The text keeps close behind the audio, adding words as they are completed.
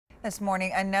This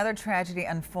morning, another tragedy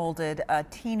unfolded. A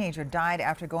teenager died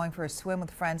after going for a swim with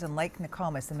friends in Lake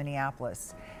Nokomis in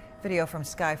Minneapolis. Video from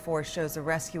Sky 4 shows a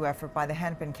rescue effort by the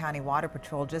Hennepin County Water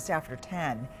Patrol just after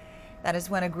 10. That is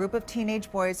when a group of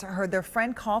teenage boys heard their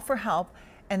friend call for help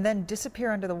and then disappear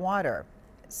under the water.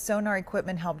 Sonar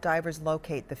equipment helped divers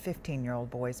locate the 15-year-old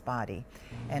boy's body.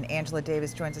 And Angela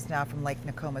Davis joins us now from Lake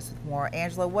Nokomis with more.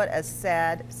 Angela, what a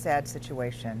sad, sad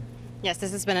situation. Yes,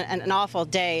 this has been an awful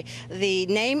day. The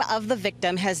name of the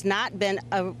victim has not been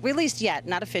released yet,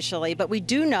 not officially, but we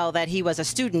do know that he was a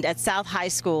student at South High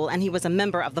School and he was a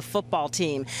member of the football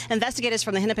team. Investigators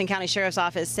from the Hennepin County Sheriff's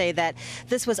Office say that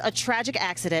this was a tragic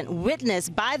accident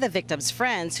witnessed by the victim's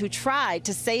friends who tried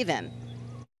to save him.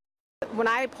 When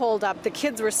I pulled up, the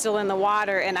kids were still in the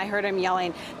water, and I heard him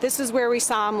yelling, "This is where we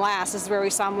saw him last, this is where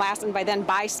we saw him last," and by then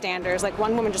bystanders, like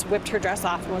one woman just whipped her dress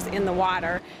off and was in the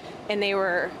water, and they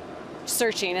were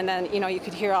searching, and then, you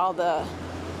could hear all the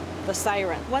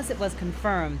siren. Once it was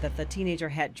confirmed that the teenager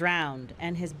had drowned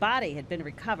and his body had been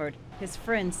recovered, his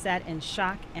friends sat in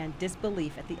shock and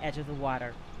disbelief at the edge of the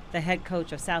water. The head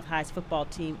coach of South High's football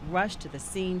team rushed to the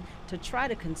scene to try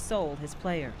to console his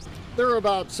players. There were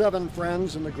about 7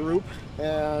 friends in the group,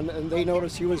 and they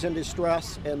noticed he was in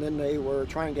distress, and then they were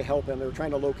trying to help him. They were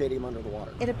trying to locate him under the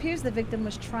water. It appears the victim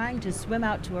was trying to swim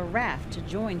out to a raft to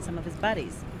join some of his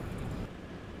buddies.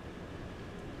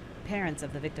 Parents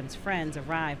of the victim's friends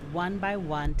arrived one by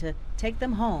one to take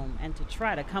them home and to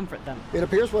try to comfort them. It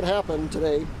appears what happened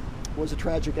today was a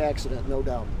tragic accident, no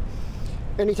doubt.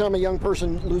 Anytime a young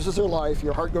person loses their life,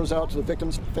 your heart goes out to the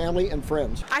victim's family and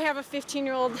friends. I have a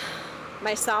 15-year-old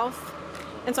myself,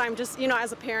 and so I'm just,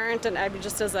 as a parent and I'm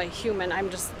just as a human,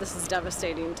 this is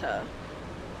devastating to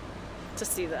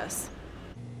see this.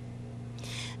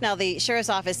 Now, the sheriff's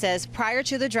office says prior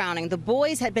to the drowning, the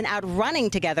boys had been out running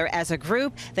together as a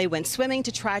group. They went swimming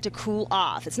to try to cool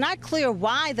off. It's not clear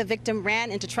why the victim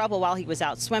ran into trouble while he was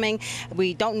out swimming.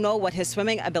 We don't know what his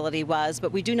swimming ability was,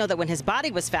 but we do know that when his body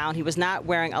was found, he was not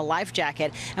wearing a life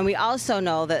jacket. And we also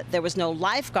know that there was no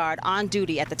lifeguard on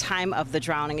duty at the time of the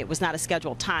drowning. It was not a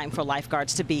scheduled time for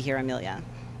lifeguards to be here, Amelia.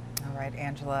 All right,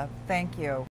 Angela, thank you.